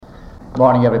Good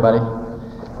morning, everybody.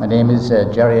 My name is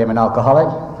Jerry. I'm an alcoholic.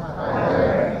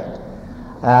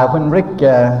 When Rick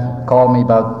called me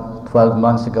about 12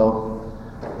 months ago,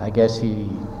 I guess he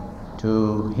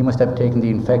must have taken the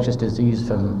infectious disease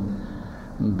from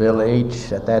Bill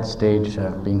H. at that stage,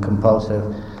 being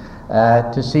compulsive,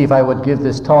 to see if I would give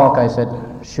this talk. I said,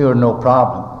 sure, no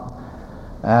problem.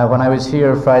 When I was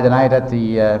here Friday night at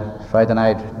the Friday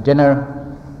night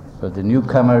dinner for the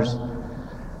newcomers,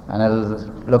 and I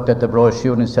looked at the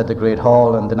brochure and it said the Great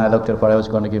Hall, and then I looked at where I was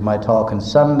going to give my talk on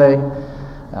Sunday,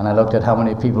 and I looked at how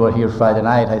many people were here Friday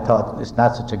night. I thought, it's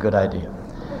not such a good idea.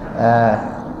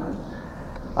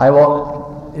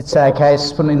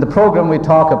 It's when in the program we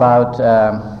talk about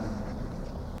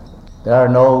there are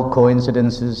no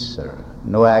coincidences or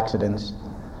no accidents,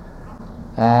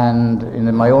 and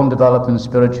in my own development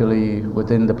spiritually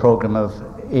within the program of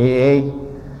AA,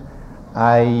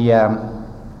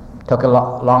 took a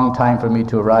long time for me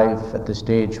to arrive at the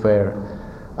stage where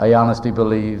I honestly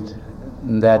believed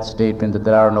in that statement that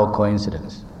there are no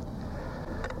coincidences.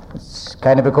 It's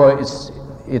kind of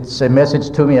it's a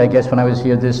message to me, I guess, when I was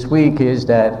here this week, is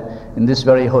that in this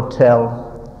very hotel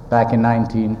back in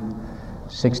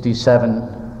 1967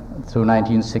 through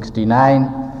 1969,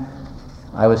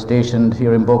 I was stationed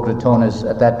here in Boca Raton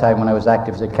at that time when I was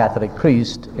active as a Catholic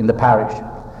priest in the parish.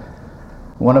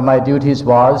 One of my duties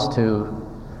was to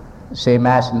say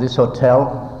Mass in this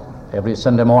hotel every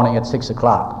Sunday morning at 6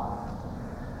 o'clock.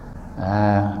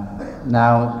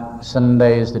 Now,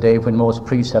 Sunday is the day when most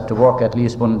priests have to work at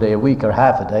least one day a week or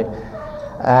half a day.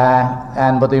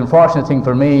 But the unfortunate thing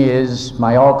for me is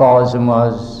my alcoholism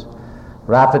was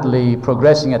rapidly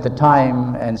progressing at the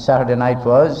time, and Saturday night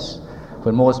was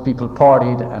when most people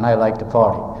partied, and I like to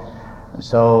party.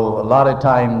 So a lot of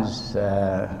times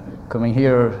coming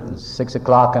here at 6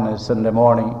 o'clock on a Sunday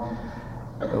morning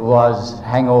was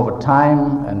hangover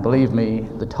time, and believe me,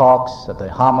 the talks, the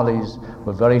homilies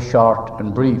were very short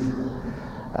and brief.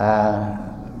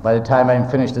 By the time I'm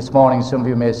finished this morning, some of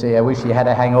you may say, I wish you had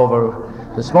a hangover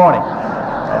this morning.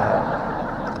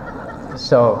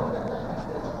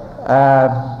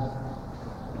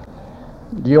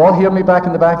 Do you all hear me back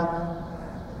in the back?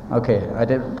 Okay, I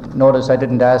did notice I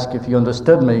didn't ask if you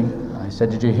understood me. I said,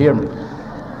 did you hear me?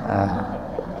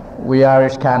 We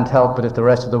Irish can't help it if the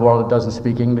rest of the world doesn't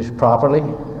speak English properly.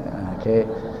 Okay.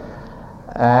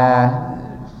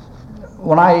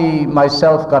 When I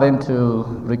myself got into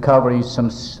recovery some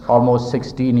almost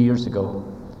 16 years ago,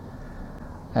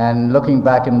 and looking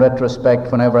back in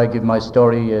retrospect, whenever I give my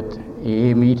story at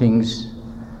AA meetings,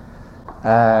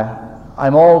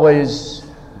 I'm always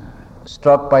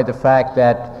struck by the fact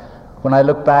that when I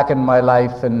look back in my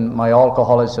life and my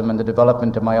alcoholism and the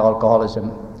development of my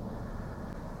alcoholism,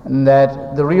 and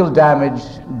that the real damage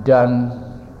done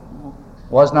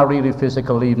was not really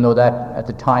physical, even though that at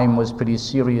the time was pretty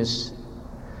serious.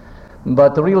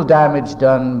 But the real damage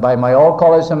done by my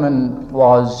alcoholism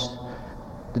was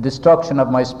the destruction of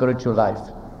my spiritual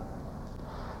life.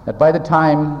 That by the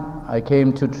time I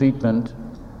came to treatment,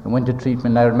 and went to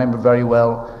treatment, I remember very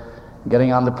well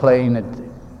getting on the plane at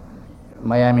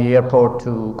Miami Airport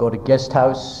to go to Guest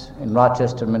House in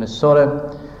Rochester,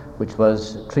 Minnesota, which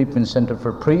was a treatment center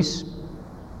for priests.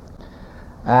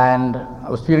 And I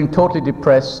was feeling totally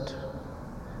depressed.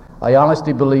 I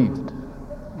honestly believed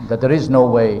that there is no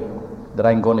way that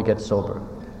I'm going to get sober.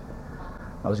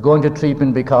 I was going to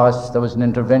treatment because there was an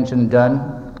intervention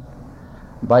done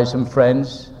by some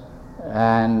friends,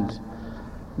 and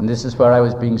this is where I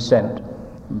was being sent.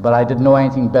 But I didn't know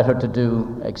anything better to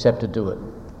do except to do it.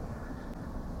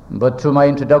 But through my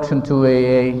introduction to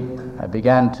AA, I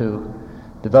began to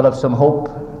develop some hope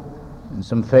and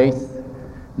some faith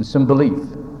and some belief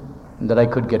that I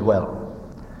could get well.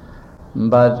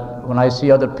 But when I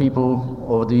see other people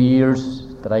over the years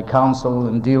that I counsel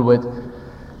and deal with,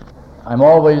 I'm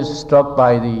always struck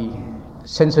by the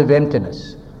sense of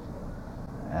emptiness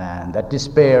and that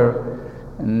despair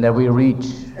and that we reach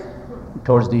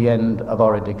towards the end of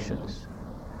our addictions.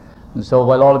 And so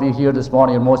while all of you here this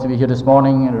morning, or most of you here this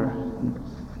morning, are in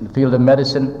the field of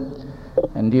medicine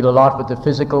and deal a lot with the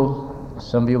physical,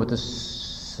 some of you with the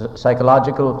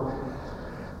psychological,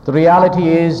 the reality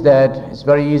is that it's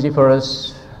very easy for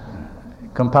us,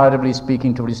 comparatively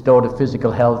speaking, to restore the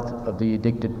physical health of the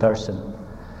addicted person.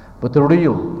 But the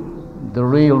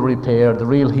real repair, the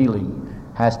real healing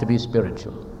has to be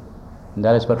spiritual. And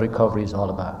that is what recovery is all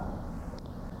about.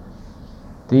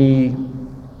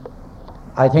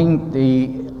 I think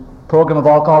the program of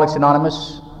Alcoholics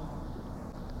Anonymous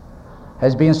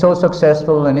has been so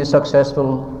successful and is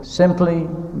successful simply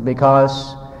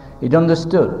because it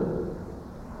understood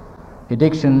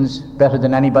addictions better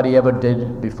than anybody ever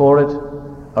did before it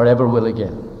or ever will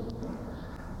again.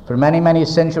 For many, many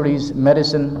centuries,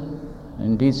 medicine,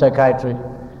 indeed psychiatry,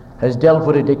 has dealt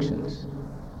with addictions,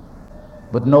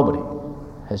 but nobody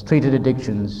has treated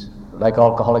addictions like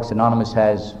Alcoholics Anonymous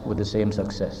has with the same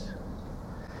success.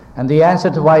 And the answer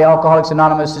to why Alcoholics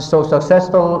Anonymous is so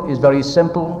successful is very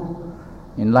simple,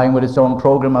 in line with its own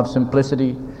program of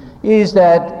simplicity, is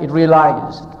that it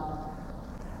realized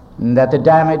that the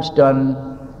damage done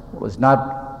was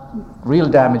not, real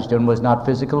damage done was not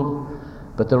physical,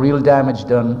 but the real damage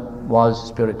done was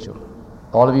spiritual.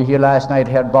 All of you here last night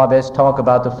heard Bob S. talk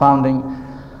about the founding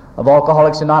of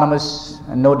Alcoholics Anonymous,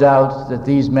 and no doubt that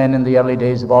these men in the early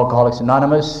days of Alcoholics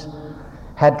Anonymous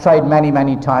had tried many,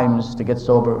 many times to get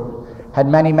sober, had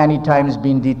many, many times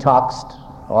been detoxed.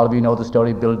 All of you know the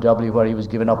story of Bill W., where he was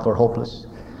given up for hopeless.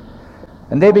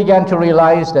 And they began to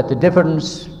realize that the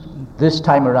difference this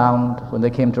time around, when they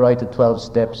came to write the 12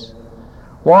 steps,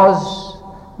 was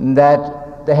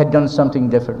that they had done something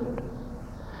different.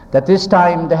 That this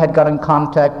time they had got in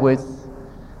contact with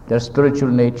their spiritual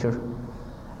nature,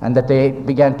 and that they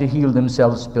began to heal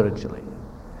themselves spiritually.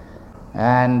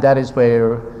 And that is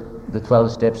where the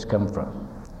 12 steps come from.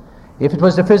 If it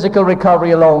was the physical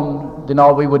recovery alone, then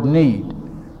all we would need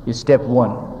is step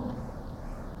 1.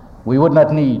 We would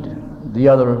not need the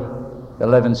other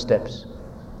 11 steps.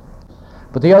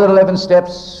 But the other 11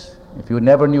 steps, if you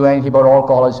never knew anything about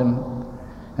alcoholism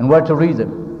and were to read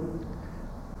them,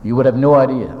 you would have no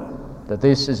idea that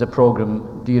this is a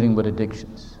program dealing with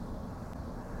addictions.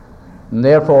 And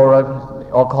therefore,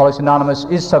 Alcoholics Anonymous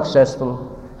is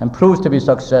successful and proves to be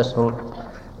successful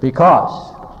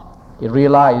because it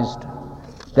realized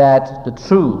that the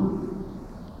true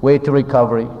way to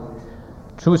recovery,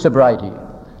 true sobriety,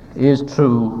 is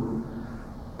through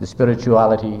the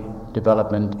spirituality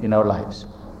development in our lives.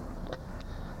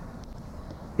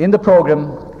 In the program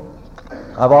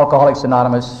of Alcoholics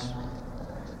Anonymous,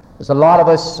 there's a lot of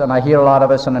us, and I hear a lot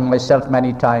of us, and myself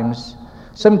many times,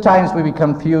 sometimes we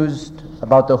become confused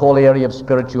about the whole area of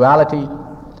spirituality,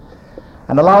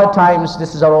 and a lot of times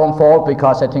this is our own fault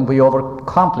because I think we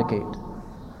overcomplicate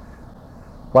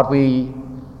what we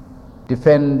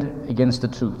defend against the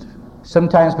truth.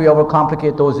 Sometimes we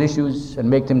overcomplicate those issues and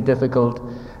make them difficult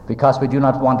because we do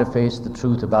not want to face the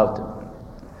truth about them.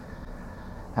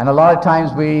 And a lot of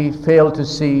times we fail to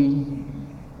see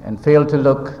and fail to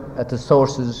look at the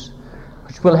sources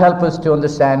which will help us to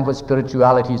understand what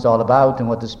spirituality is all about and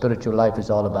what the spiritual life is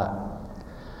all about.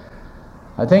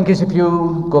 I think as if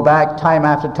you go back time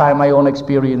after time, my own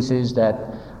experience is that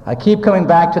I keep coming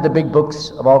back to the big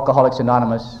books of Alcoholics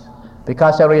Anonymous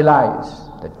because I realize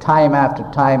that time after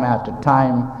time after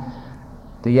time,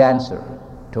 the answer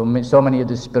to so many of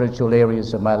the spiritual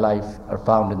areas of my life are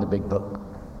found in the big book.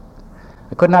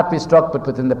 I could not be struck, but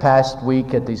within the past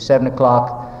week at the 7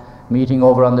 o'clock meeting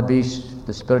over on the beach,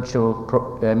 the spiritual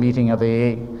meeting of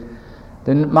AA,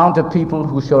 the amount of people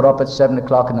who showed up at 7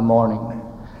 o'clock in the morning,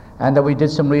 and that we did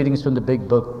some readings from the big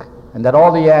book, and that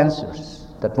all the answers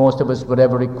that most of us would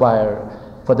ever require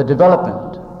for the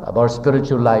development of our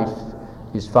spiritual life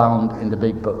is found in the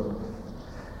big book.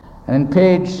 And in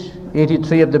page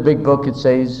 83 of the big book it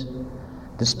says,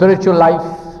 the spiritual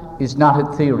life is not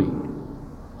a theory,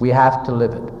 we have to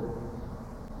live it.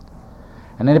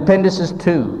 And in appendices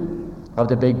 2 of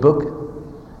the big book,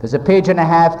 there's a page and a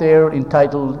half there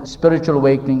entitled Spiritual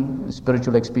Awakening and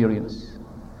Spiritual Experience.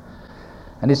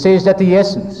 And it says that the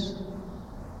essence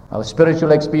of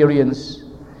spiritual experience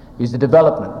is the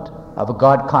development of a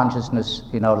God consciousness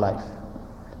in our life.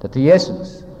 That the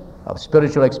essence of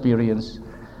spiritual experience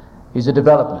is the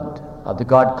development of the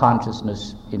God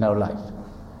consciousness in our life.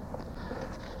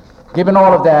 Given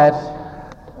all of that,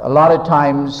 a lot of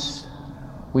times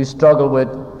we struggle with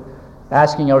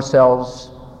asking ourselves,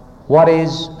 what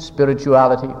is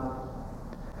spirituality?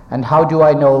 And how do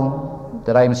I know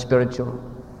that I am spiritual?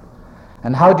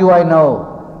 And how do I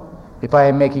know if I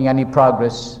am making any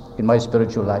progress in my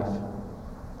spiritual life?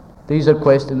 These are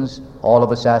questions all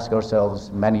of us ask ourselves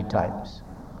many times.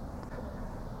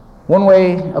 One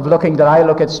way of looking that I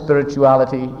look at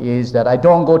spirituality is that I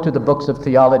don't go to the books of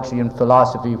theology and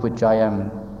philosophy, which I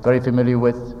am very familiar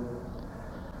with,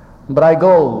 but I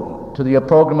go to the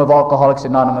program of Alcoholics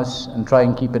Anonymous and try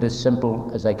and keep it as simple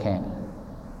as I can.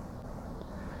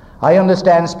 I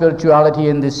understand spirituality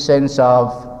in this sense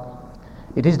of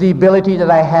it is the ability that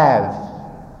I have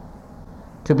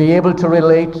to be able to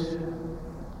relate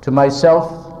to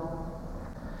myself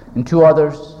and to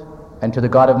others and to the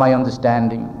God of my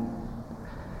understanding.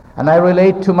 And I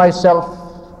relate to myself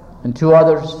and to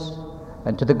others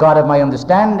and to the God of my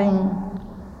understanding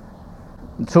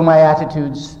through my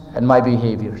attitudes and my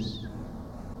behaviors.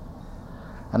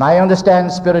 And I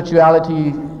understand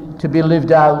spirituality to be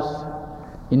lived out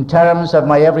in terms of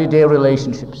my everyday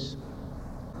relationships.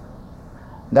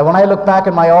 That when I look back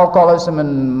at my alcoholism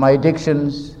and my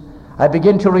addictions, I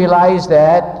begin to realize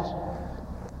that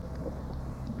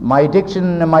my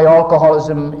addiction and my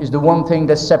alcoholism is the one thing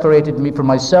that separated me from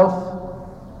myself.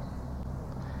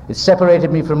 It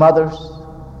separated me from others,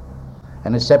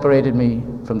 and it separated me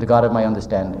from the God of my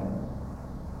understanding.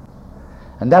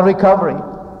 And that recovery,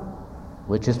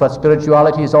 which is what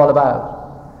spirituality is all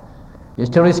about, is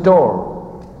to restore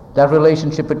that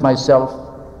relationship with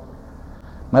myself,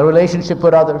 my relationship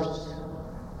with others,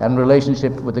 and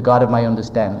relationship with the God of my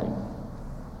understanding.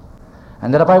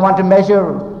 And that if I want to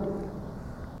measure,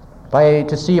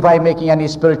 to see if I'm making any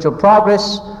spiritual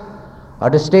progress or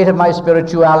the state of my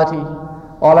spirituality,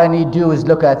 all I need to do is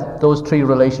look at those three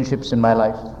relationships in my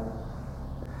life.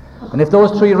 And if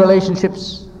those three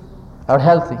relationships are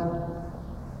healthy,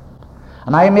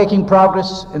 and I am making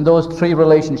progress in those three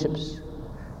relationships,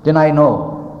 then I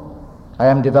know I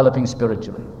am developing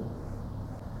spiritually.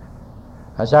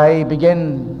 As I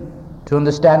begin to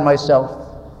understand myself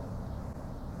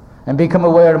and become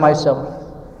aware of myself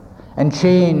and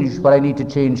change what I need to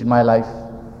change in my life,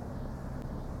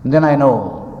 then I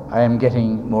know I am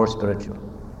getting more spiritual.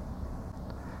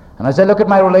 And as I look at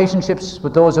my relationships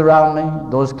with those around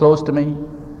me, those close to me,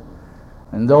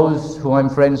 and those who I'm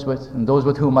friends with, and those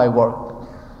with whom I work,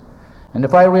 and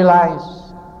if I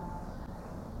realize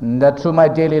that through my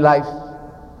daily life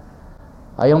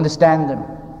I understand them,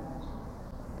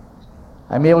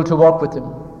 I'm able to walk with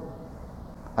them,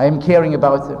 I am caring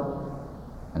about them,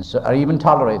 and so I even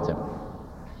tolerate them,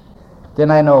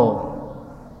 then I know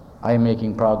I am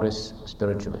making progress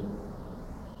spiritually.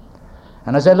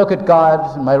 And as I look at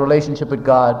God and my relationship with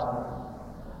God,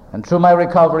 and through my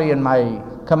recovery and my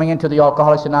coming into the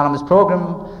Alcoholics Anonymous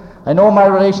program, I know my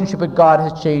relationship with God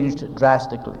has changed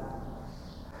drastically.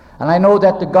 And I know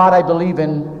that the God I believe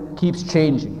in keeps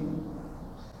changing.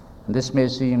 And this may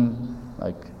seem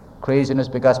like craziness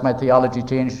because my theology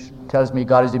tells me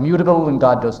God is immutable and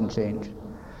God doesn't change.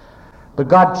 But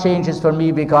God changes for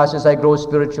me because as I grow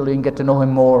spiritually and get to know Him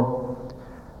more,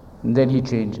 then He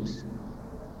changes.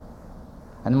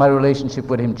 And my relationship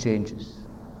with Him changes.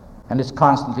 And it's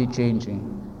constantly changing,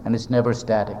 and it's never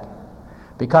static.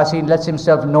 Because He lets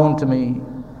Himself known to me,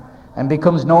 and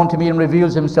becomes known to me and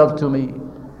reveals Himself to me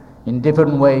in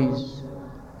different ways,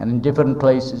 and in different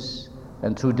places,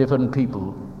 and through different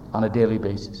people on a daily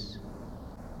basis.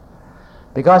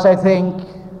 Because I think,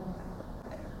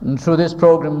 and through this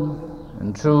program,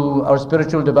 and through our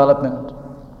spiritual development,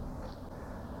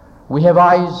 we have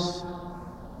eyes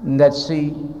that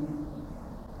see,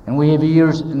 and we have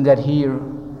ears that hear,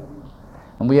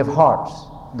 and we have hearts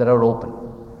that are open.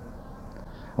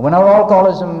 When our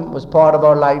alcoholism was part of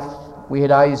our life, we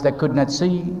had eyes that could not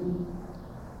see,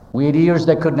 we had ears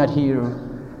that could not hear,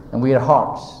 and we had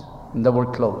hearts that were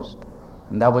closed,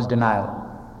 and that was denial.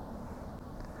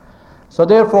 So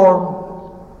therefore,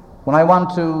 when I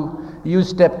want to use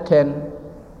step 10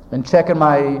 and check on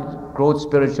my growth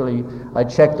spiritually, I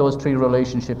check those three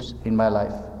relationships in my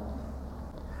life.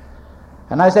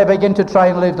 And as I begin to try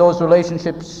and live those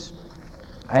relationships,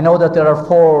 I know that there are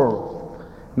four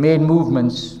main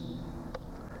movements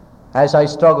as I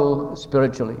struggle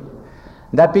spiritually.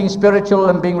 That being spiritual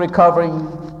and being recovering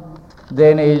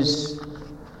then is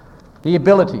the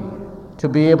ability to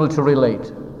be able to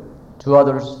relate to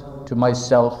others, to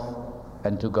myself,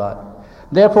 and to God.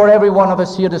 Therefore, every one of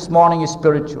us here this morning is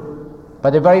spiritual. By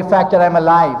the very fact that I'm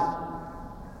alive,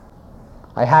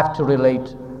 I have to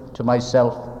relate to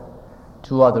myself,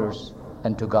 to others,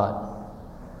 and to God.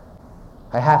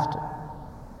 I have to.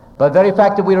 By the very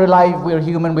fact that we're alive, we're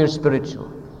human, we're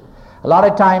spiritual. A lot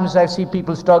of times I see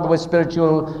people struggle with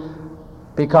spiritual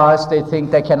because they think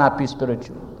they cannot be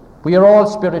spiritual. We are all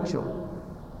spiritual.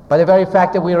 By the very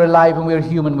fact that we're alive and we're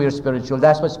human, we're spiritual.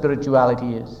 That's what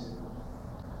spirituality is.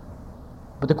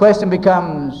 But the question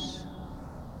becomes,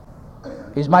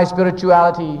 is my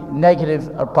spirituality negative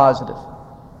or positive?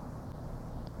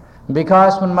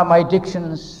 Because when my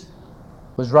addictions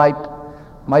was ripe,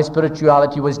 my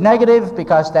spirituality was negative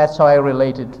because that's how I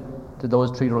related to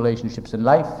those three relationships in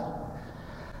life.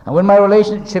 And when my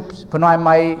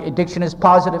addiction is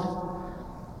positive,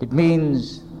 it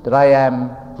means that I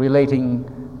am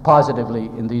relating positively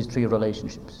in these three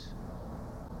relationships.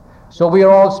 So we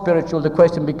are all spiritual. The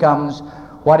question becomes,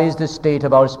 what is the state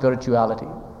of our spirituality?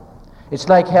 It's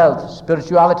like health.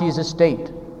 Spirituality is a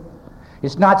state.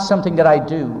 It's not something that I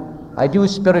do. I do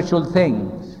spiritual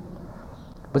things,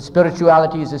 but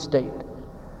spirituality is a state.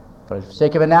 For the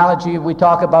sake of analogy, we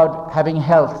talk about having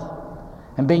health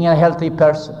and being a healthy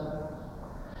person.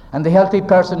 And the healthy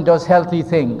person does healthy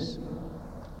things.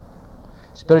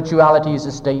 Spirituality is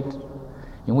a state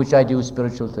in which I do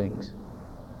spiritual things.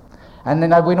 And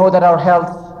then we know that our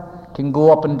health can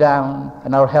go up and down,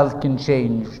 and our health can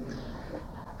change.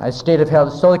 A state of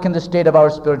health, so can the state of our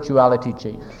spirituality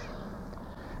change.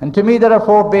 And to me, there are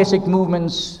four basic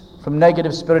movements from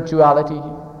negative spirituality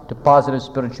to positive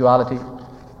spirituality.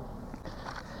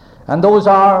 And those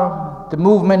are the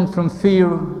movement from fear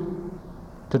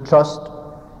to trust,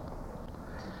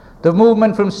 the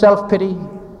movement from self-pity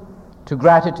to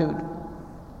gratitude,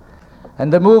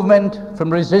 and the movement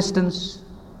from resistance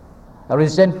or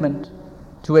resentment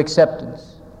to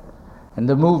acceptance, and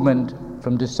the movement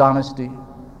from dishonesty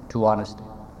to honesty.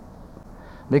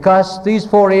 Because these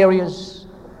four areas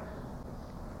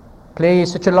play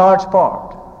such a large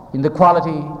part in the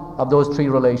quality of those three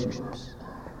relationships.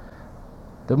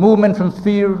 The movement from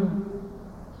fear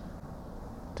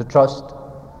to trust,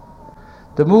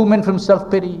 the movement from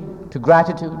self-pity to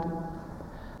gratitude,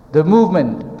 the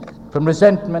movement from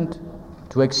resentment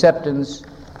to acceptance,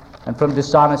 and from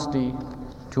dishonesty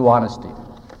to honesty.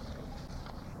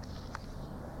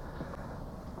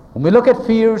 When we look at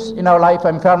fears in our life,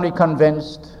 I'm firmly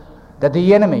convinced that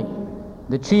the enemy,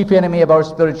 the chief enemy of our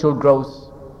spiritual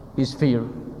growth, is fear.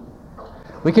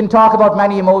 We can talk about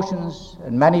many emotions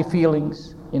and many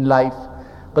feelings in life,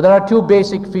 but there are two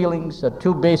basic feelings,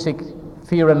 two basic: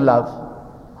 fear and love.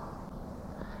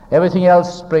 Everything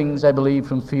else springs, I believe,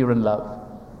 from fear and love.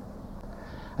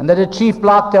 And that the chief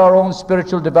block to our own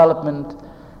spiritual development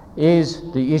is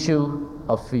the issue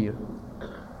of fear.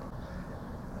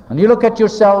 And you look at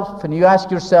yourself and you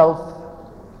ask yourself,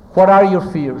 what are your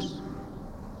fears?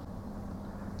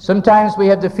 Sometimes we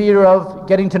have the fear of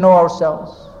getting to know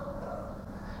ourselves.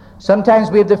 Sometimes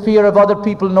we have the fear of other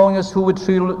people knowing us who we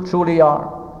truly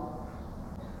are.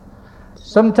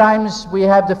 Sometimes we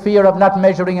have the fear of not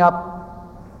measuring up.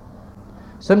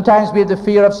 Sometimes we have the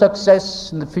fear of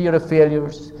success and the fear of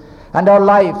failures. And our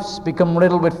lives become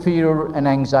riddled with fear and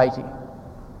anxiety.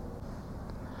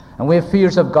 And we have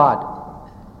fears of God.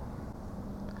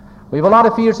 We have a lot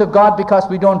of fears of God because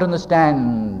we don't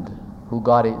understand who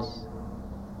God is.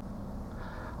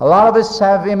 A lot of us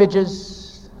have images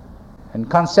and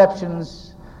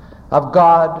conceptions of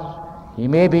God. He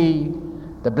may be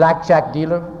the blackjack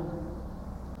dealer.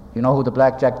 You know who the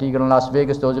blackjack dealer in Las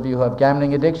Vegas, those of you who have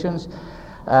gambling addictions.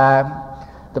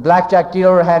 The blackjack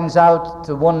dealer hands out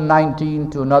to one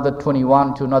 19, to another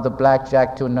 21, to another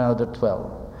blackjack, to another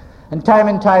 12. And time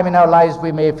in our lives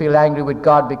we may feel angry with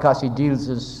God because he deals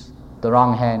us the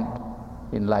wrong hand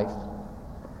in life.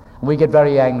 And we get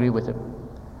very angry with him.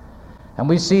 And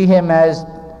we see him as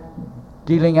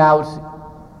dealing out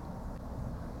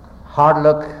hard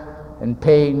luck and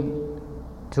pain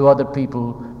to other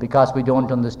people because we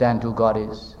don't understand who God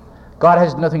is. God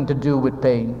has nothing to do with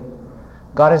pain.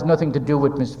 God has nothing to do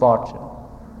with misfortune.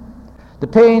 The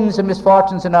pains and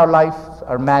misfortunes in our life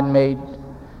are man-made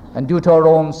and due to our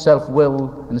own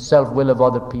self-will and the self-will of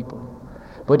other people.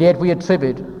 But yet we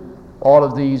attribute all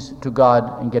of these to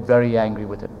God and get very angry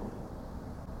with him.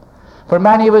 For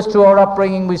many of us, through our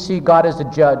upbringing, we see God as a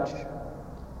judge.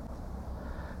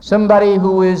 Somebody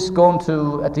who is going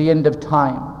to, at the end of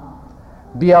time,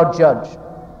 be our judge.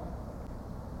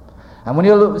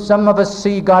 And some of us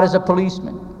see God as a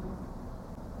policeman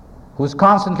who's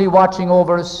constantly watching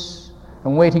over us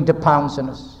and waiting to pounce on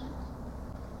us.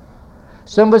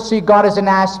 Some of us see God as an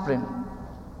aspirin,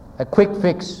 a quick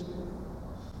fix.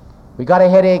 We got a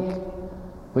headache,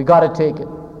 we got to take it.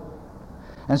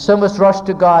 And some of us rush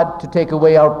to God to take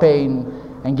away our pain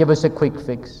and give us a quick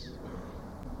fix.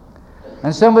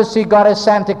 And some of us see God as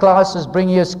Santa Claus, as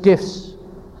bringing us gifts,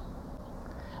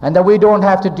 and that we don't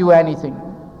have to do anything,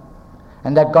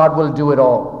 and that God will do it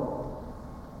all.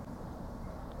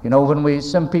 You know, when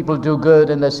some people do good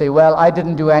and they say, well, I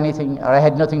didn't do anything, or I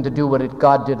had nothing to do with it,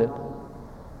 God did it.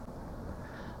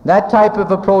 That type of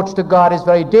approach to God is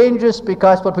very dangerous,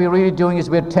 because what we're really doing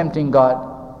is we're tempting God.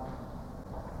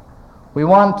 We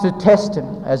want to test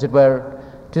him, as it were,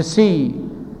 to see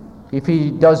if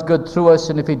he does good through us,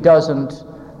 and if he doesn't,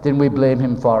 then we blame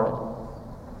him for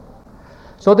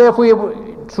it. So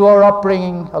therefore, through our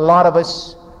upbringing, a lot of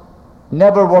us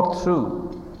never worked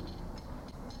through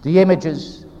the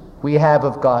images we have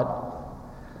of God.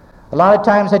 A lot of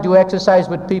times I do exercise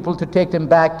with people to take them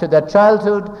back to their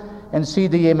childhood and see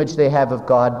the image they have of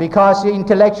God, because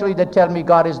intellectually they tell me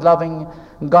God is loving,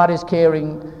 and God is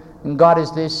caring, and God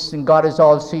is this, and God is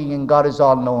all-seeing, and God is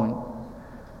all-knowing.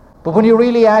 But when you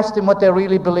really ask them what they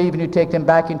really believe, and you take them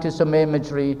back into some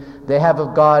imagery they have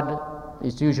of God,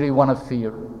 is usually one of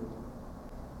fear.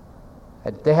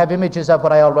 And they have images of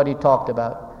what I already talked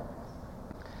about.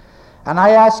 And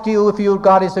I ask you, if your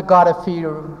God is a God of fear,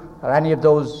 or any of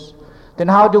those, then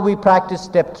how do we practice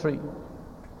step 3?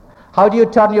 How do you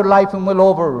turn your life and will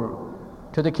over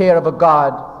to the care of a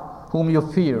God whom you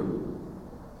fear?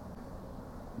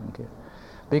 Okay.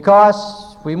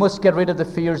 Because we must get rid of the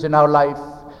fears in our life.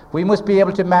 We must be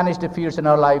able to manage the fears in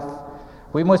our life.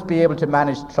 We must be able to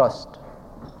manage trust.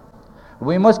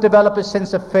 We must develop a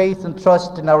sense of faith and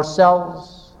trust in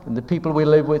ourselves, in the people we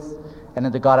live with, and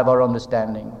in the God of our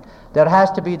understanding. There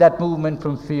has to be that movement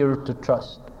from fear to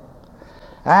trust.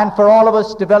 And for all of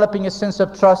us, developing a sense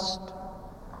of trust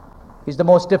is the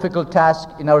most difficult task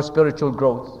in our spiritual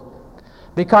growth,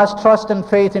 because trust and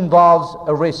faith involves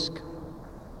a risk.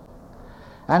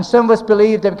 And some of us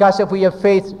believe that because if we have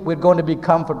faith, we're going to be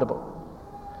comfortable.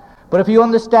 But if you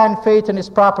understand faith in its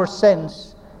proper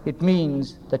sense, it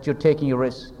means that you're taking a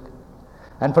risk.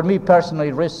 And for me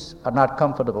personally, risks are not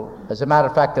comfortable. As a matter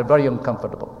of fact, they're very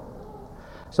uncomfortable.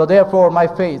 So therefore, my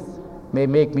faith may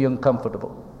make me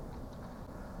uncomfortable.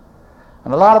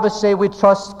 And a lot of us say we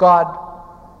trust God.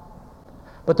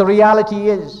 But the reality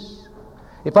is,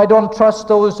 if I don't trust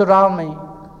those around me,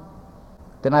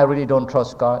 then I really don't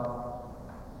trust God.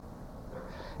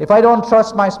 If I don't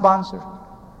trust my sponsor,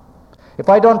 if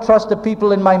I don't trust the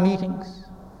people in my meetings,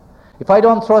 if I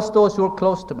don't trust those who are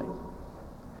close to me,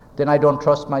 then I don't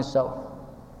trust myself,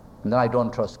 and then I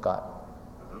don't trust God.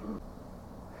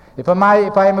 If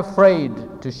I am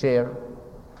afraid to share,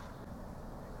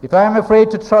 if I am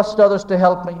afraid to trust others to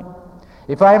help me,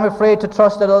 if I am afraid to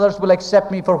trust that others will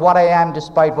accept me for what I am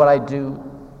despite what I do,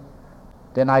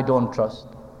 then I don't trust.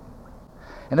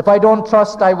 And if I don't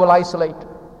trust, I will isolate.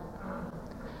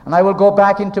 And I will go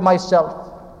back into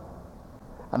myself.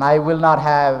 And I will not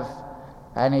have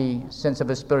any sense of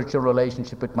a spiritual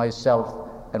relationship with myself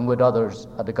and with others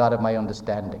or the God of my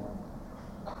understanding.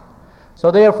 So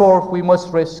therefore, we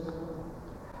must risk.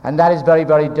 And that is very,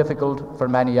 very difficult for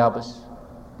many of us.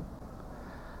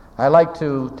 I like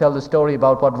to tell the story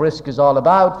about what risk is all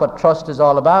about, what trust is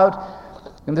all about.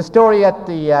 In the story at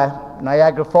the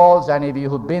Niagara Falls, any of you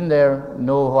who've been there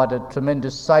know what a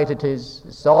tremendous sight it is.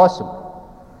 It's awesome.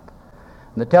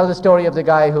 And they tell the story of the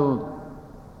guy who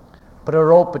put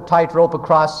a tight rope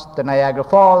across the Niagara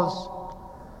Falls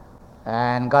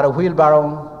and got a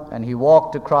wheelbarrow, and he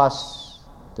walked across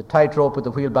the tight rope with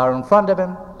the wheelbarrow in front of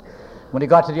him. When he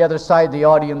got to the other side, the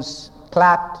audience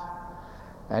clapped,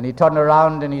 and he turned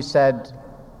around and he said,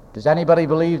 "Does anybody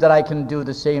believe that I can do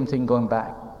the same thing going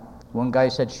back?" One guy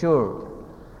said, "Sure."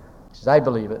 He says, "I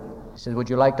believe it." He said, "Would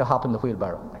you like to hop in the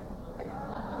wheelbarrow?"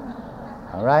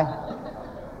 All right?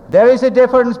 There is a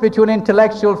difference between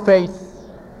intellectual faith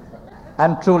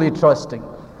and truly trusting.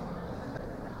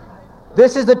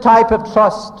 This is the type of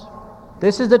trust.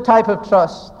 This is the type of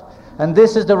trust. And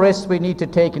this is the risk we need to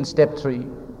take in step 3.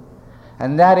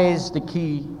 And that is the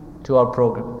key to our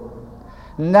program.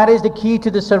 And that is the key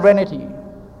to the serenity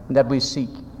that we seek.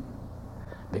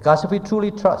 Because if we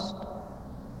truly trust,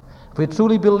 if we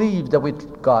truly believe that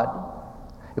with God,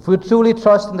 if we truly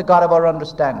trust in the God of our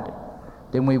understanding,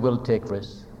 then we will take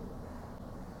risks.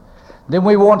 Then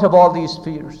we won't have all these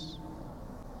fears.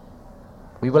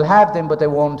 We will have them, but they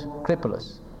won't cripple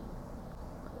us.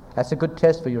 That's a good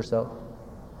test for yourself.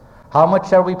 How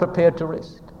much are we prepared to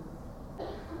risk?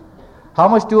 How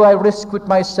much do I risk with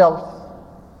myself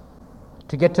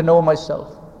to get to know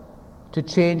myself, to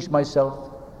change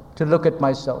myself, to look at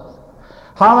myself?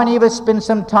 How many of us spend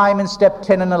some time in step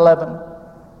 10 and 11?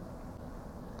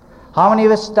 How many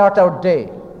of us start our day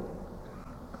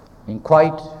in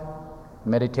quiet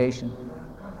meditation?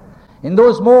 In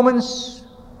those moments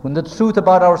when the truth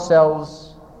about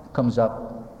ourselves comes up.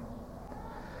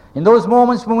 In those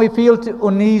moments when we feel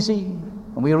uneasy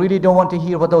and we really don't want to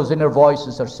hear what those inner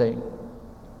voices are saying.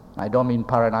 I don't mean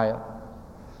paranoia.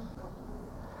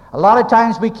 A lot of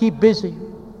times we keep busy.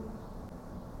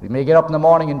 We may get up in the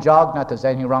morning and jog, not that there's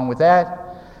anything wrong with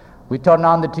that. We turn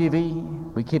on the TV,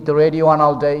 we keep the radio on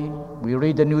all day, we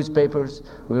read the newspapers,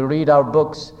 we read our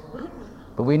books,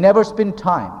 but we never spend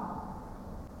time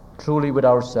truly with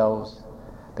ourselves,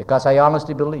 because I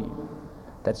honestly believe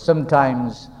that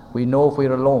sometimes we know if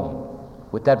we're alone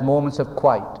with that moments of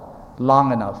quiet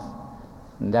long enough,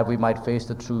 and that we might face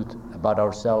the truth about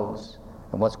ourselves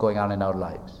and what's going on in our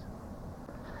lives.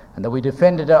 And that we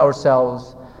defended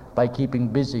ourselves by keeping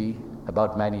busy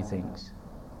about many things.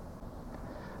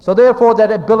 So therefore,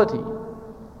 that ability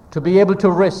to be able to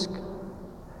risk,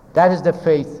 that is the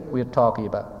faith we're talking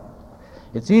about.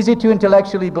 It's easy to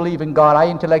intellectually believe in God. I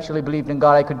intellectually believed in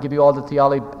God. I could give you all the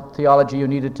theology you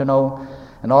needed to know.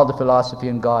 and all the philosophy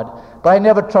in God. But I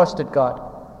never trusted God.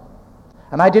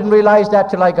 And I didn't realize that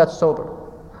till I got sober.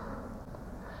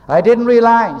 I didn't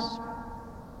realize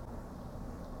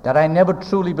that I never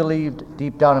truly believed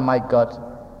deep down in my gut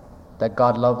that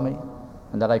God loved me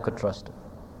and that I could trust Him.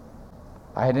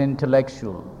 I had an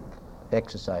intellectual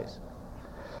exercise.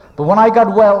 But when I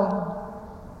got well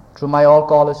through my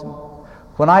alcoholism,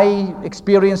 when I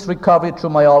experienced recovery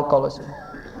through my alcoholism,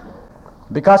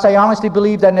 because I honestly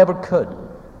believed I never could,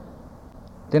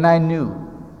 then I knew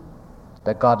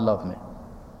that God loved me,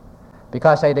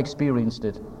 because I had experienced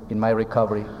it in my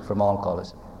recovery from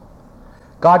alcoholism.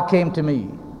 God came to me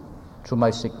through my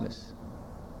sickness,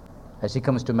 as He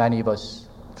comes to many of us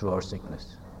through our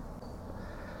sickness.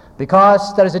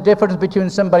 Because there is a difference between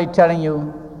somebody telling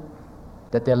you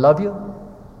that they love you,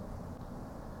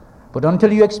 but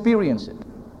until you experience it,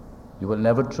 you will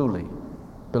never truly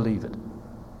believe it.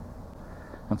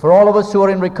 And for all of us who are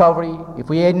in recovery, if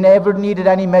we had never needed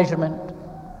any measurement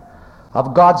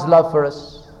of God's love for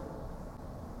us,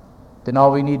 then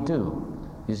all we need do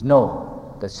is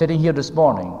know that sitting here this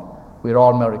morning, we are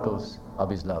all miracles of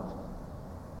His love.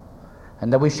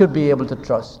 And that we should be able to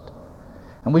trust,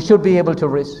 and we should be able to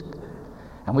risk,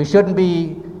 and we shouldn't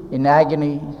be in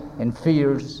agony and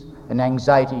fears and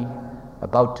anxiety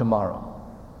about tomorrow.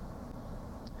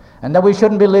 And that we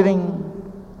shouldn't be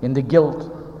living in the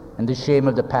guilt and the shame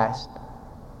of the past.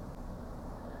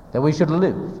 That we should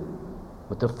live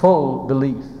with the full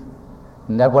belief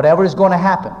that whatever is going to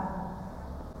happen,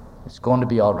 it's going to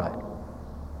be all right.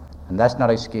 And that's not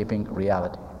escaping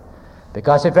reality.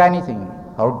 Because if anything,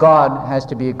 our God has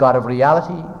to be a God of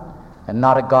reality and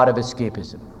not a God of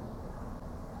escapism.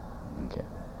 Okay.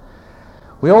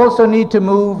 We also need to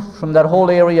move from that whole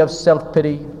area of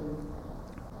self-pity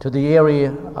to the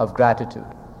area of gratitude.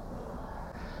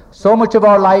 So much of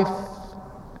our life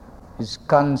is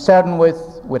concerned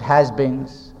with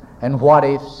has-beens and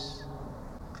what-ifs,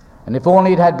 and if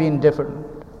only it had been different.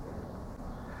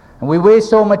 And we waste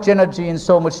so much energy and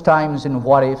so much time in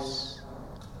what-ifs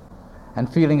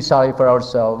and feeling sorry for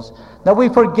ourselves that we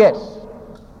forget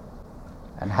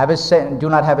and do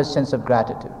not have a sense of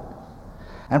gratitude.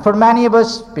 And for many of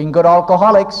us, being good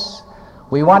alcoholics,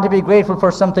 we want to be grateful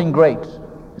for something great.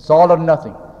 It's all or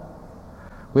nothing.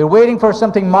 We're waiting for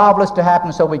something marvelous to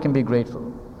happen so we can be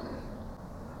grateful.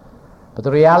 But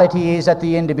the reality is, at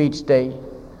the end of each day,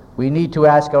 we need to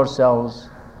ask ourselves,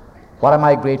 what am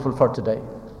I grateful for today?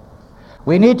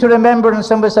 We need to remember, and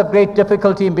some of us have great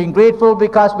difficulty in being grateful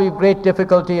because we have great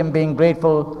difficulty in being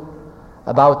grateful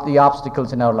about the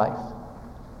obstacles in our life.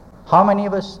 How many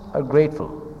of us are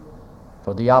grateful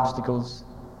for the obstacles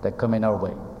that come in our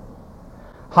way?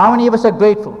 How many of us are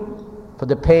grateful for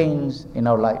the pains in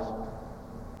our life?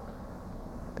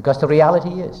 Because the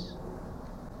reality is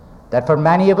that for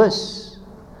many of us,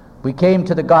 we came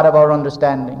to the God of our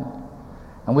understanding,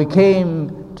 and we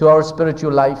came to our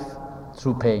spiritual life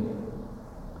through pain.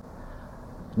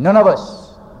 None of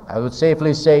us, I would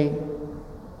safely say,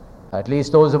 at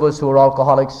least those of us who are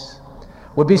alcoholics,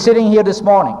 would be sitting here this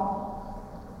morning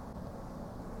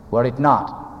were it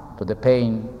not for the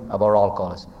pain of our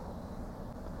alcoholism.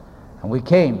 And we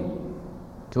came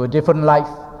to a different life.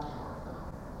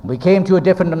 We came to a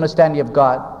different understanding of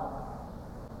God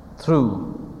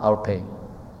through our pain.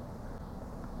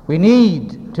 We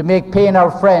need to make pain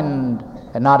our friend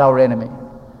and not our enemy.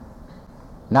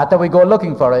 Not that we go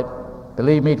looking for it.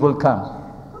 Believe me, it will come.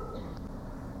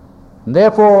 And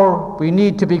therefore, we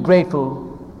need to be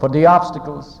grateful for the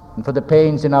obstacles and for the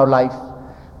pains in our life,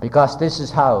 because this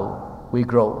is how we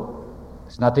grow.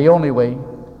 It's not the only way,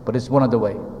 but it's one of the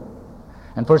ways.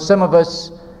 And for some of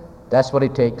us, that's what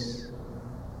it takes.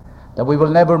 That we will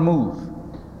never move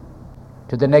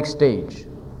to the next stage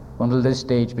until this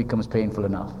stage becomes painful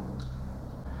enough.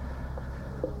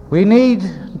 We need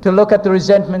to look at the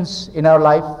resentments in our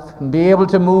life and be able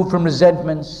to move from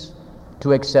resentments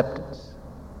to acceptance.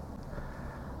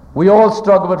 We all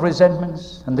struggle with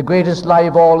resentments, and the greatest lie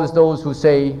of all is those who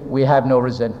say we have no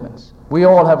resentments. We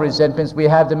all have resentments. We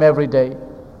have them every day.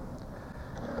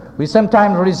 We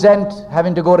sometimes resent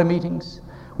having to go to meetings.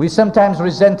 We sometimes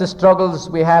resent the struggles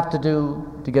we have to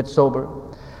do to get sober.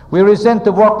 We resent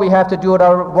the work we have to do at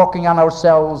working on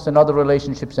ourselves and other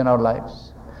relationships in our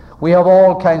lives. We have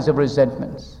all kinds of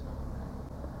resentments.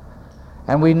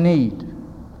 And we need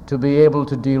to be able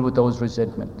to deal with those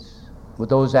resentments, with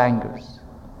those angers,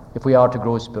 if we are to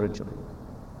grow spiritually.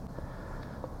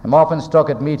 I'm often struck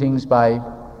at meetings by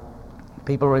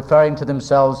people referring to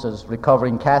themselves as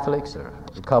recovering Catholics or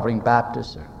recovering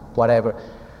Baptists or whatever.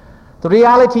 The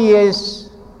reality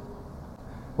is,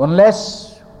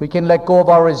 unless we can let go of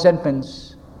our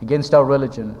resentments against our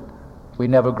religion, we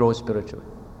never grow spiritually.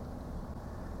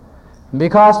 And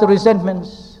because the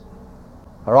resentments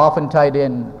are often tied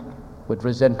in with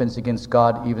resentments against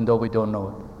God, even though we don't know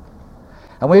it.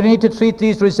 And we need to treat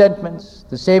these resentments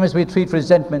the same as we treat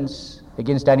resentments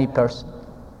against any person.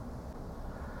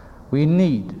 We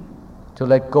need to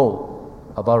let go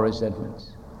of our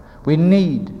resentments. We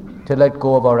need to let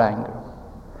go of our anger.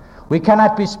 We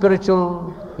cannot be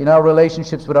spiritual in our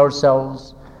relationships with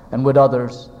ourselves and with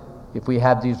others if we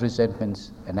have these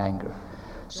resentments and anger.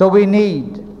 So we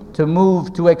need to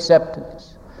move to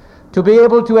acceptance, to be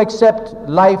able to accept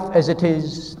life as it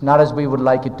is, not as we would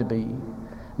like it to be.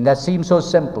 And that seems so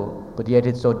simple, but yet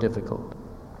it's so difficult.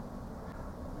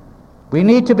 We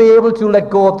need to be able to let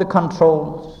go of the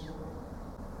controls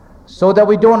so that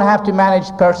we don't have to manage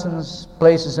persons,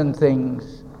 places, and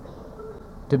things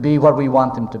to be what we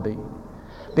want them to be.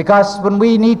 Because when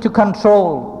we need to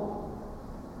control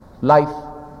life,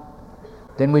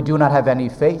 then we do not have any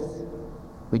faith,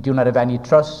 we do not have any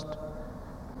trust,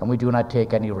 and we do not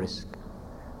take any risk.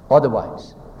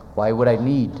 Otherwise, why would I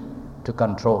need to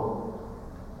control?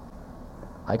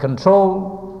 I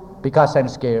control because I'm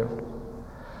scared.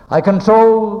 I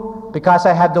control because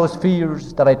I have those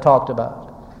fears that I talked about.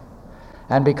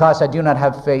 And because I do not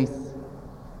have faith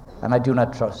and I do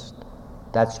not trust.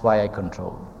 That's why I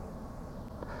control.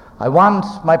 I want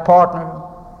my partner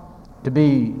to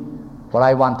be what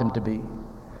I want him to be.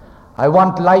 I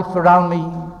want life around me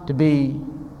to be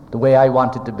the way I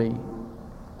want it to be.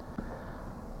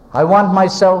 I want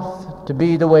myself to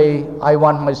be the way I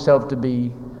want myself to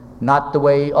be, not the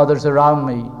way others around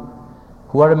me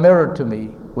who are a mirror to me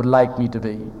would like me to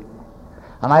be.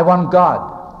 And I want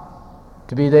God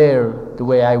to be there the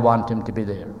way I want him to be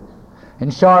there.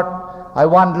 In short, I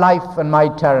want life on my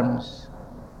terms,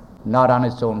 not on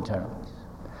its own terms.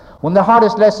 One of the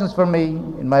hardest lessons for me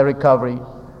in my recovery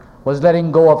was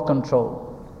letting go of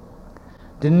control,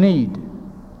 the need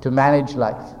to manage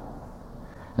life.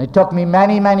 And it took me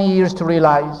many, many years to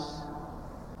realize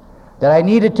that I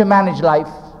needed to manage life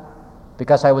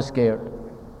because I was scared.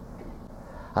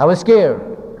 I was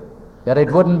scared that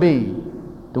it wouldn't be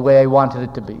the way I wanted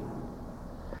it to be,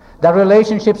 that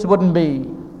relationships wouldn't be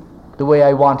the way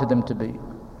I wanted them to be,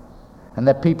 and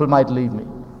that people might leave me.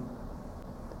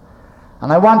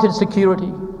 And I wanted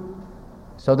security,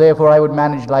 so therefore I would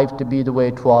manage life to be the way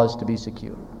it was to be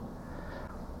secure.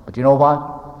 But you know what?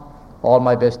 All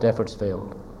my best efforts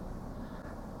failed.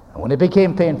 And when it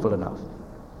became painful enough,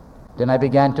 then I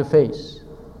began to face,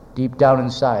 deep down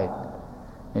inside,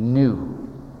 and knew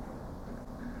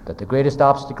that the greatest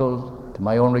obstacle to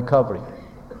my own recovery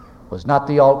was not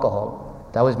the alcohol,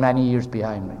 that was many years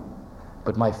behind me,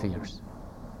 but my fears.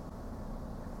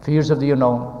 Fears of the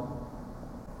unknown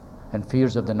and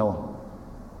fears of the known.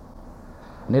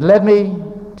 And it led me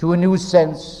to a new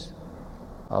sense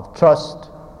of trust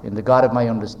in the God of my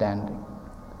understanding.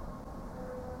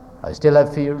 I still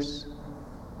have fears,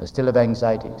 I still have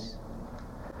anxieties,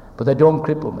 but they don't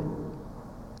cripple me.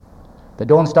 They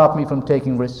don't stop me from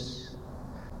taking risks.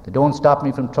 They don't stop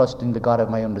me from trusting the God of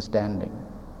my understanding.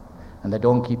 And they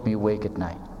don't keep me awake at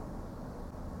night.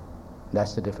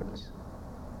 That's the difference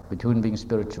between being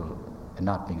spiritual and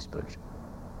not being spiritual.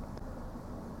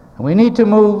 And we need to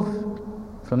move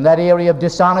from that area of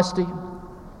dishonesty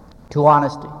to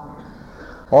honesty.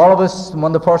 All of us,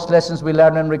 one of the first lessons we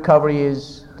learn in recovery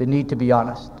is the need to be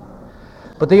honest.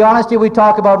 But the honesty we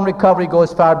talk about in recovery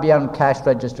goes far beyond cash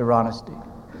register honesty.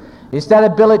 It's that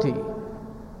ability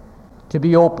to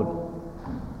be open,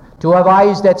 to have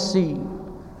eyes that see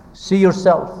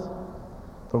yourself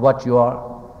for what you are.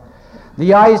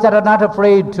 The eyes that are not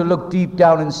afraid to look deep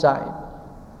down inside.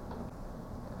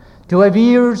 To have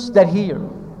ears that hear.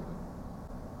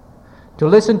 To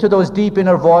listen to those deep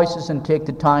inner voices and take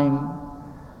the time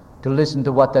to listen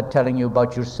to what they're telling you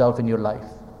about yourself and your life.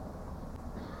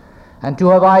 And to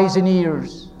have eyes and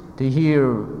ears to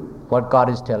hear what God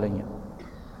is telling you.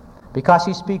 Because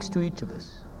He speaks to each of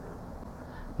us.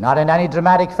 Not in any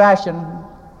dramatic fashion,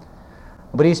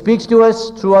 but He speaks to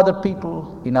us through other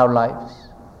people in our lives.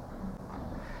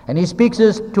 And He speaks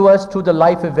to us through the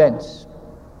life events.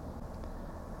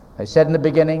 I said in the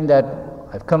beginning that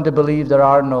I've come to believe there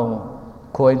are no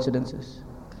coincidences.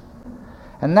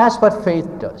 And that's what faith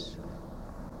does.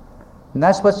 And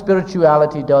that's what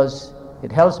spirituality does.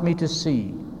 It helps me to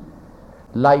see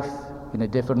life in a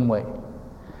different way.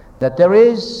 That there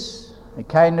is a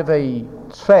kind of a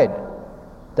thread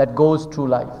that goes through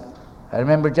life. I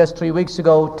remember just 3 weeks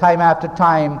ago, time after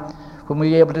time, when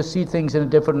we were able to see things in a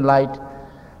different light,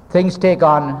 things take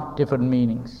on different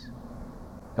meanings,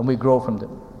 and we grow from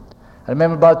them. I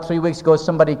remember about 3 weeks ago,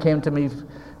 somebody came to me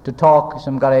to talk,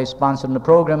 some guy I sponsored in the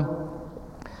program,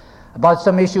 about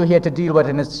some issue he had to deal with,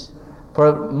 and it's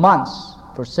for months,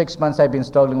 for 6 months I've been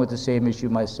struggling with the same issue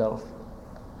myself,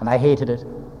 and I hated it.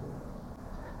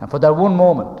 And for that one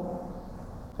moment,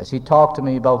 as he talked to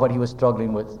me about what he was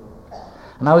struggling with,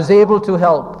 and I was able to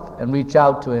help and reach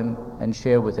out to him and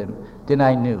share with him, then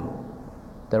I knew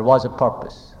there was a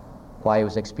purpose why I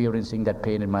was experiencing that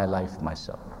pain in my life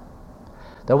myself.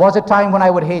 There was a time when I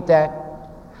would hate that.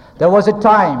 There was a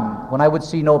time when I would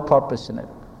see no purpose in it.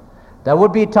 There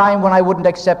would be a time when I wouldn't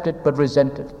accept it but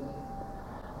resent it.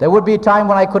 There would be a time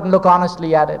when I couldn't look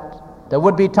honestly at it. There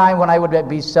would be a time when I would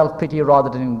be self-pity rather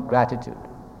than gratitude.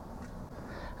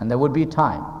 And there would be a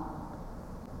time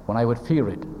when I would fear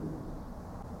it,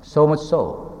 so much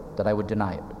so that I would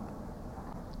deny it.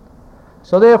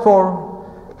 So therefore,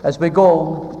 as we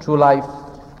go through life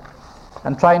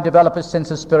and try and develop a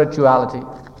sense of spirituality,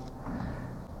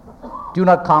 do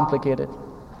not complicate it.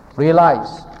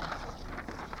 Realize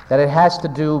that it has to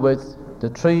do with the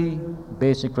three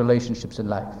basic relationships in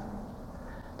life.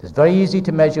 It's very easy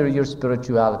to measure your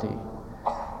spirituality.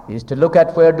 It is to look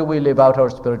at where do we live out our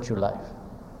spiritual life.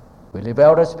 We live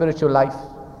out our spiritual life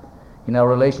in our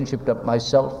relationship with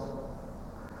myself,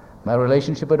 my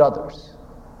relationship with others,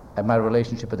 and my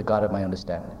relationship with the God of my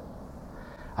understanding.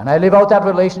 And I live out that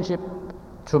relationship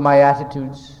through my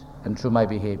attitudes and through my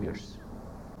behaviors.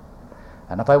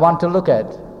 And if I want to look at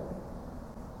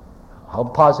how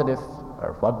positive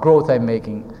or what growth I'm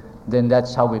making, then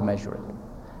that's how we measure it,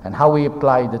 and how we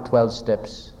apply the 12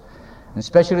 steps, and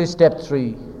especially step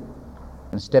 3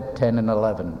 and step 10 and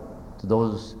 11 to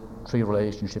those 3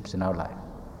 relationships in our life.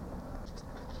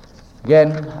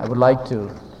 Again, I would like to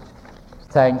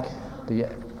thank the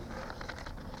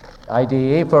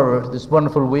IDA for this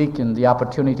wonderful week and the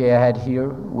opportunity I had here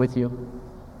with you.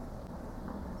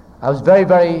 I was very,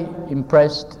 very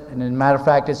impressed, and as a matter of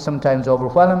fact, it's sometimes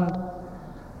overwhelmed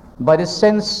by the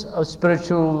sense of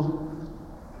spiritual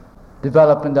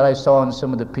development that I saw in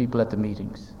some of the people at the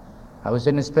meetings. I was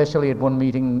in especially at one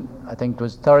meeting, I think it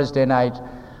was Thursday night,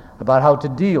 about how to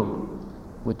deal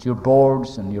with your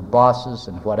boards and your bosses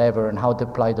and whatever, and how to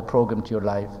apply the program to your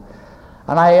life.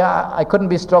 And I couldn't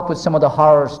be struck with some of the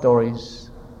horror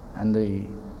stories and the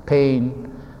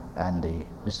pain and the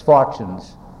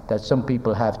misfortunes that some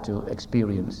people have to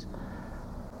experience.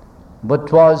 But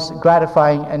 'twas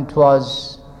gratifying, and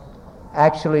 'twas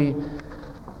actually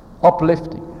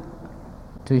uplifting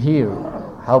to hear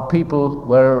how people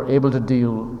were able to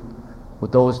deal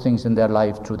with those things in their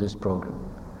life through this program.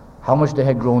 How much they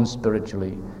had grown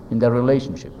spiritually in their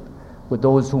relationship with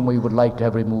those whom we would like to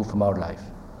have removed from our life.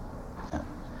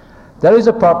 There is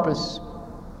a purpose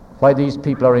why these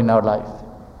people are in our life.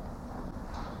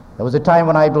 There was a time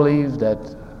when I believed that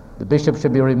the bishop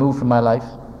should be removed from my life.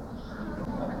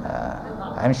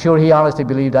 I'm sure he honestly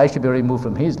believed I should be removed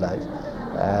from his life.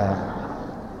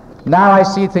 Now I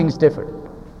see things different,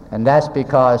 and that's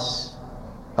because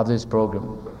of this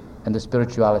program and the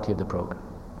spirituality of the program.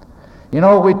 You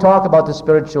know, we talk about the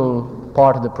spiritual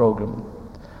part of the program,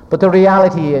 but the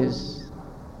reality is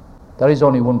there is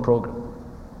only one program.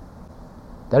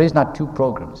 There is not 2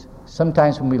 programs.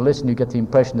 Sometimes when we listen, you get the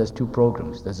impression there's 2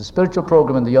 programs. There's a spiritual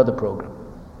program and the other program.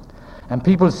 And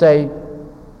people say,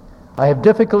 I have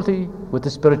difficulty with the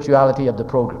spirituality of the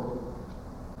program.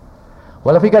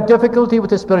 Well, if we got difficulty with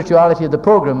the spirituality of the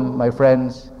program, my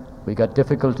friends, we got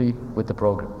difficulty with the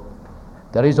program.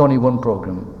 There is only one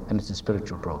program, and it's a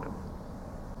spiritual program.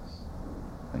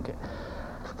 Okay.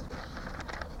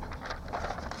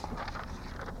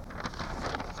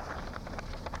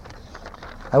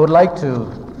 I would like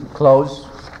to close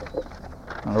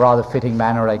in a rather fitting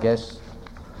manner, I guess,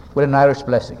 with an Irish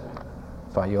blessing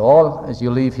for you all as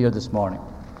you leave here this morning.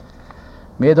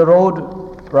 May the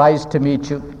road rise to meet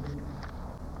you.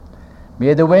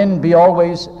 May the wind be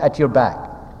always at your back.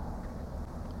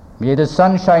 May the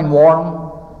sun shine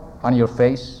warm on your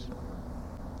face.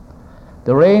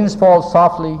 The rains fall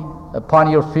softly upon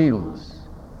your fields.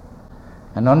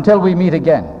 And until we meet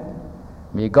again,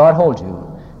 may God hold you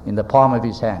in the palm of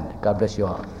his hand. God bless you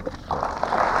all.